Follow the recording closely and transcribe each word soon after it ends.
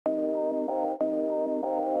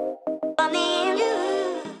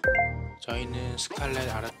저희는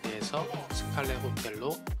스칼렛 아르테에서 스칼렛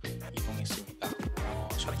호텔로 이동했습니다.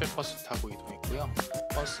 셔틀버스 타고 이동했고요.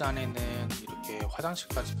 버스 안에는 이렇게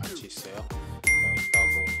화장실까지 같이 있어요. 그러니까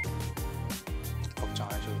걱정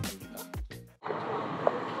안 하셔도 됩니다.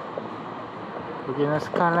 여기는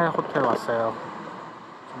스칼렛 호텔 왔어요.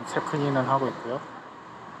 지금 체크인은 하고 있고요.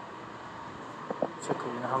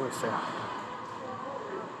 체크인을 하고 있어요.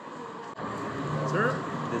 Sir,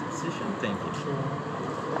 the decision, thank you.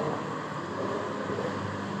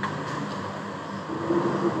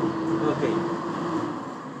 Okay.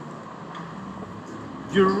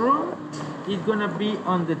 Your room is gonna be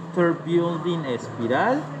on the third building,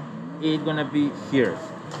 Espiral. It's gonna be here.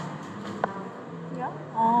 Yeah?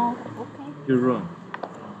 Oh, okay. Your room.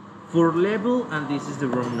 4 level, and this is the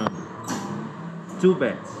room number. 2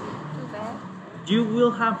 beds. Too bad. You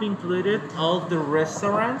will have included all the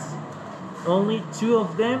restaurants. Only 2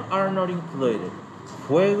 of them are not included.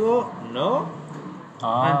 Fuego, no.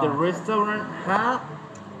 And the restaurant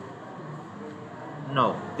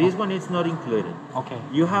no. This one is not included. Okay.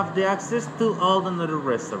 You have the access to all the other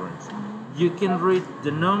restaurants. You can read the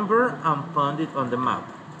number and find it on the map.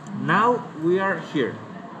 Now we are here.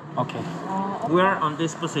 Okay. We are on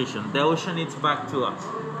this position. The ocean is back to us.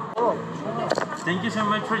 Thank you so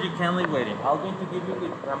much for your kindly waiting. I'm going to give you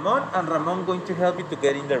with Ramon, and Ramon going to help you to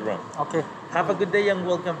get in the room. Okay. Have a good day and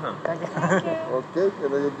welcome home. Thank you. Okay,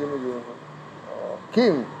 can I give you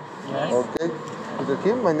Kim? Yes. Okay. Mr.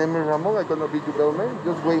 Kim, my name is Ramon. I'm gonna be your bellman.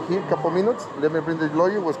 Just wait here a couple minutes. Let me bring the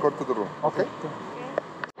lawyer. We'll escort to the room. Okay? Okay.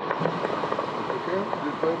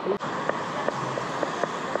 This way, please.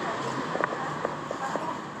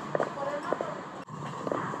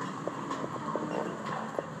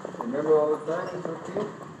 Remember all the time, Mr. Kim?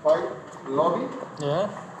 5 lobby, Yeah.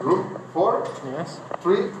 room 4, Yes.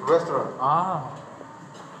 3 restaurant. Ah.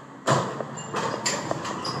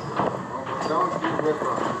 Down 3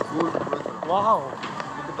 restaurant. Good restaurant. Wow.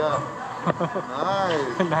 Look at that.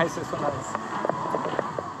 Nice. Nice. So nice.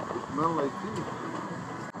 It smells like tea.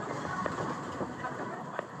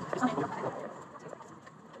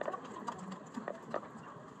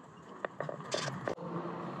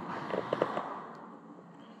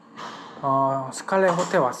 스칼렛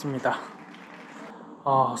호텔 왔습니다.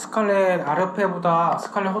 스칼렛 아르페보다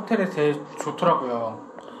스칼렛 호텔이 제일 좋더라고요.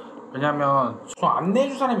 왜냐면 좀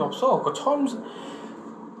안내해줄 사람이 없어. 그 처음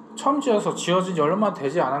지어진 지 얼마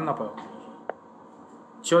되지 않았나봐요.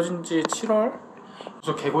 지어진 지 7월?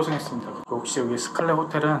 그래서 개고생했습니다. 역시 여기 스칼렛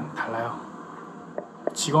호텔은 달라요.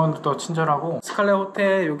 직원도 친절하고, 스칼렛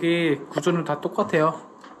호텔 여기 구조는 다 똑같아요.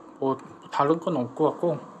 뭐 다른 건 없고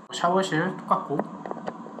같고, 샤워실 똑같고,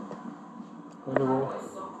 그리고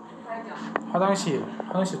화장실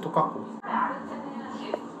똑같고,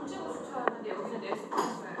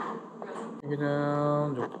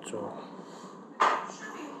 여기는 욕조,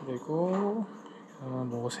 그리고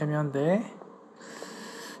뭐 세면대,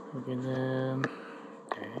 여기는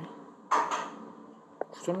네,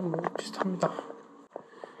 구조는 뭐 비슷합니다.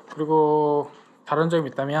 그리고 다른 점이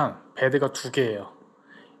있다면 베드가 2개예요.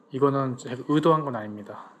 이거는 제가 의도한 건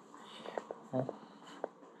아닙니다.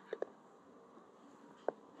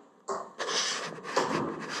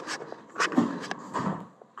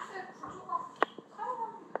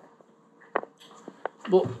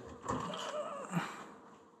 뭐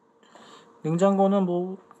냉장고는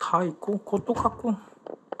뭐 다 있고, 그거 똑같고,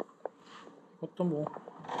 이것도 뭐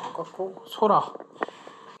똑같고,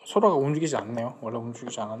 소라가 움직이지 않네요. 원래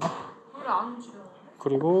움직이지 않았나? 원래 안 움직여.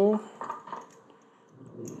 그리고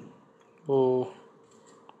뭐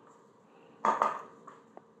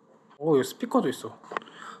여기 스피커도 있어.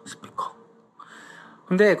 스피커.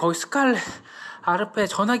 근데 거기 스칼렛 아르페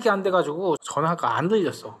전화기 안 돼가지고 전화가 안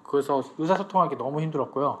들렸어. 그래서 의사소통하기 너무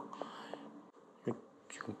힘들었고요.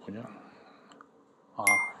 지금 뭐냐?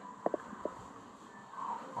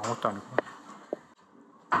 아무것도 아니고.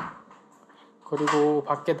 그리고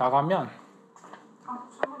밖에 나가면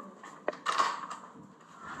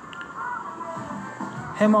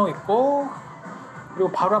해머 있고,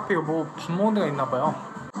 그리고 바로 앞에 뭐 밥 먹는 데가 있나봐요.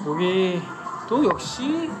 여기 또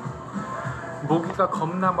역시 모기가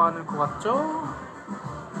겁나 많을 것 같죠?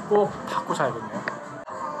 꼭 닫고 자야겠네요.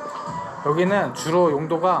 여기는 주로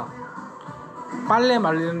용도가 빨래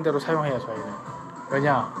말리는 데로 사용해요. 저희는.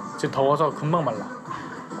 왜냐? 지금 더워서 금방 말라.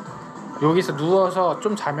 여기서 누워서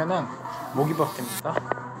좀 자면은 모기 벗깁니다.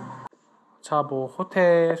 자, 뭐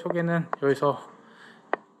호텔 소개는 여기서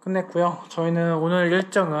끝냈고요. 저희는 오늘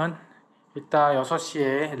일정은 이따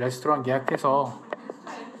 6시에 레스토랑 예약해서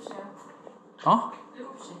 7시.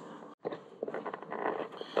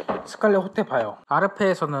 스칼렛 호텔 봐요.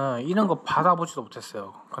 아르페에서는 이런 거 받아보지도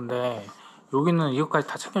못했어요. 근데 여기는 이것까지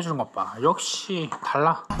다 챙겨주는 것 봐. 역시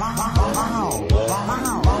달라.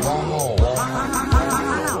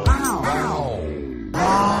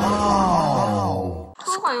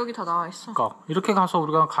 투어가 여기 다 나와 있어. 그러니까 이렇게 가서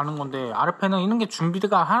우리가 가는 건데 아르페는 이런 게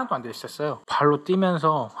준비가 하나도 안 돼 있었어요. 발로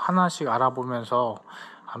뛰면서 하나씩 알아보면서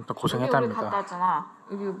아무튼 우리 고생했답니다. 갔다 왔잖아.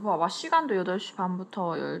 여기 봐봐. 시간도 8시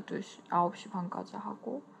반부터 12시, 9시 반까지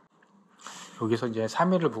하고. 여기서 이제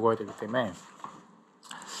 3일을 묵어야 되기 때문에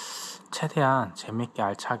최대한 재밌게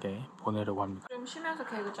알차게 보내려고 합니다. 좀 쉬면서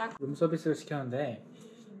계획을 짤. 룸서비스를 시켰는데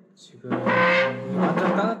지금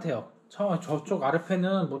완전 따뜻해요. 저쪽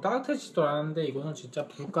아르페는 뭐 따뜻하지도 않았는데 이거는 진짜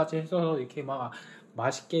불까지 해서 이렇게 막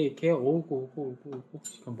맛있게 이렇게 오고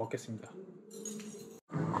지금 먹겠습니다.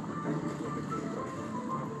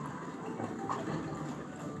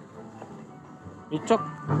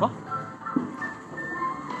 이쪽인가?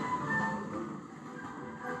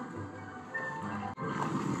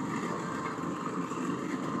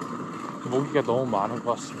 모기가 너무 많은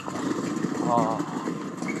것 같습니다.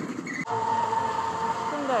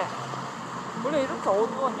 근데 원래 이렇게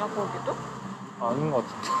어두웠냐 거기도? 아닌 것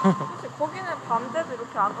같은데. 사실 거기는 밤새도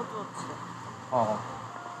이렇게 안 어두웠지.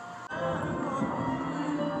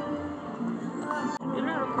 일로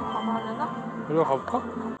이렇게 가봐야 되나? 여기로 가볼까?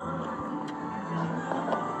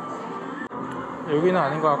 여기는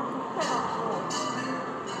아닌 것 같고.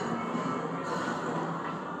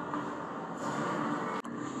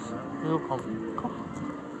 여기로 가볼까?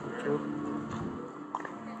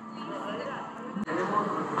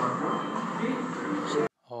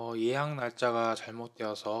 예약 날짜가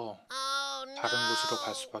잘못되어서 다른 곳으로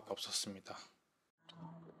갈 수밖에 없었습니다.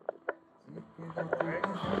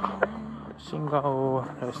 싱가오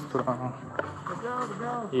레스토랑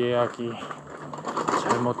예약이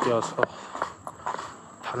잘못되어서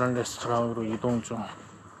다른 레스토랑으로 이동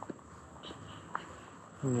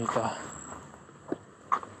중입니다.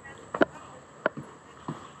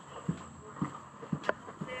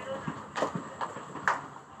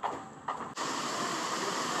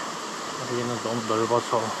 여기는 너무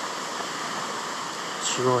넓어서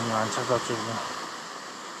직원이 안 찾아주고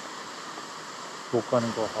못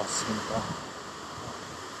가는 것 같습니다.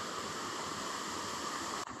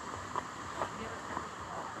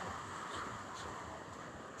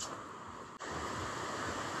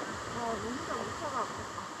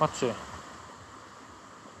 맞지?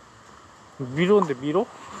 미로인데 미로?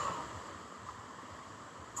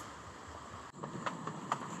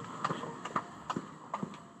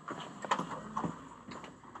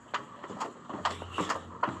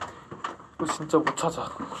 이거 진짜 못 찾아.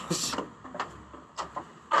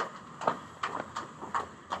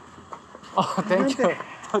 땡큐.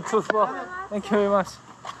 땡큐 very much.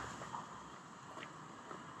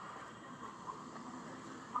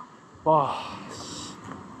 와.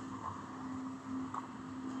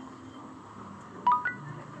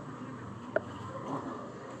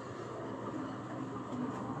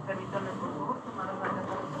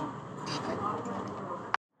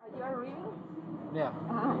 You are reading? Yeah.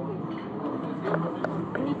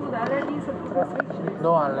 Any food allergies or food restrictions?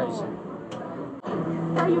 No allergy.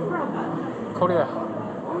 Where are you from? Korea.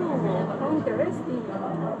 Oh, how interesting.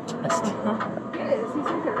 Yes, it's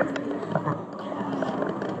interesting.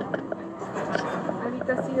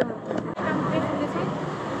 Habitación. This one?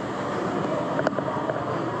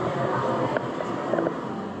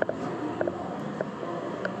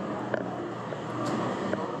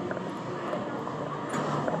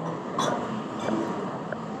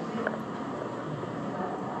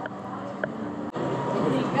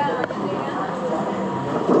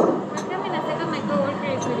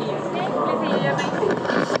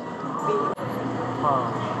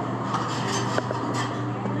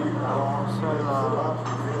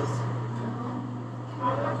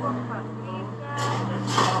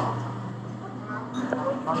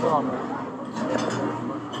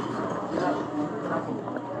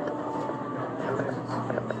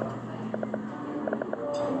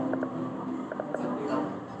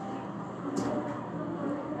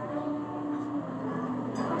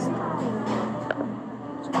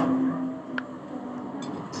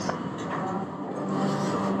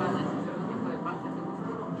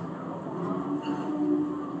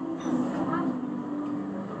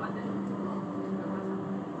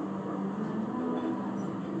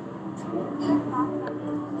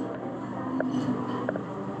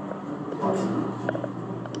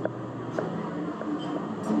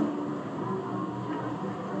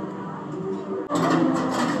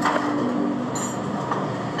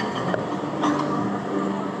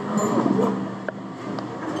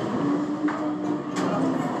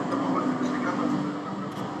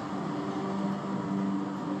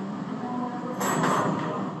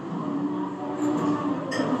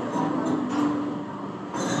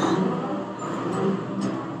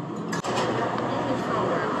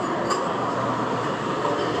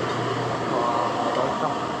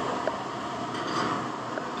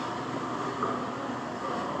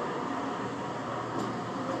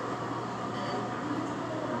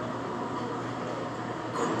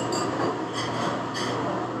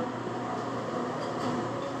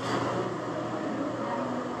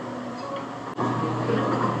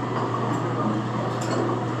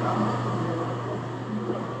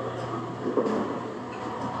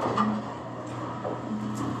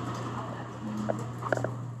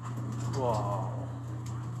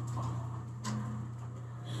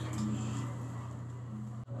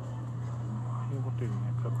 것도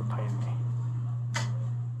있네. 별거 다 있네.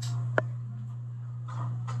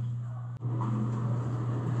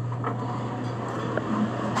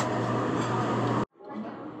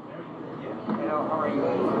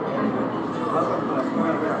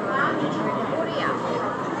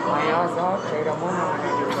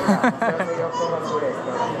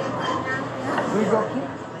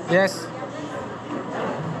 Yes.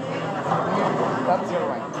 That's your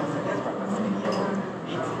right.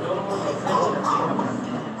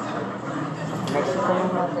 Mexico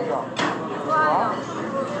하세요. 와?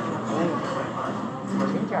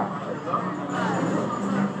 진짜?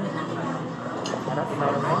 알았어.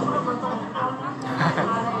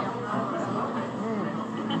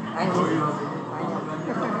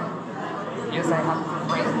 Yes, I have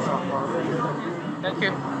friends. Thank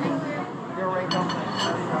you. You're welcome.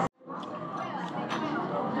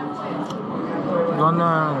 이거는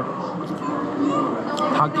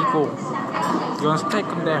닭이고 이건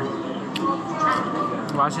스테이크인데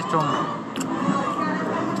맛이 좀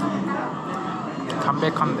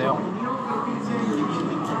담백한데요.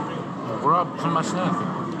 뭐라 무슨 맛이냐?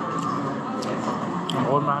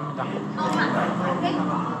 먹을만합니다.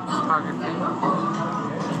 스파게티.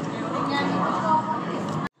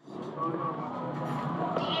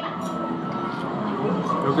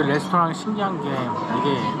 여기 레스토랑 신기한 게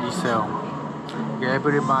이게 있어요. 이게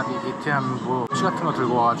에브리바디 이트 하면 뭐 후식 같은 거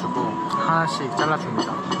들고 와가지고 하나씩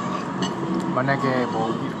잘라줍니다. 만약에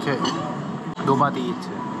뭐 이렇게 노바디 이트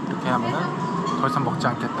이렇게 하면은 더 이상 먹지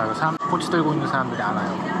않겠다. 그 사람 꼬치 들고 있는 사람들이 안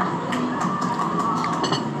와요.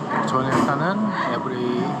 저는 일단은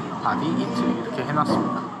에브리바디 이트 이렇게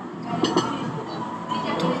해놨습니다.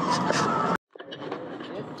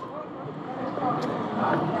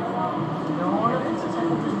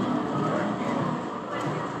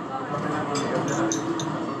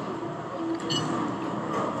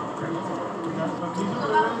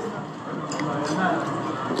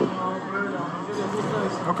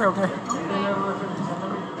 Okay, okay.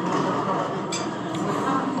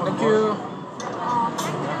 Thank you.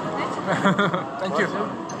 Thank you.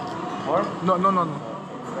 More? No, no, no, no.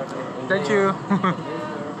 Thank you.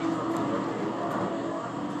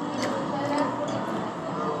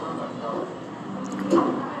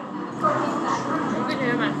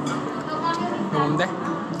 이거 뭔데?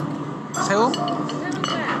 새우?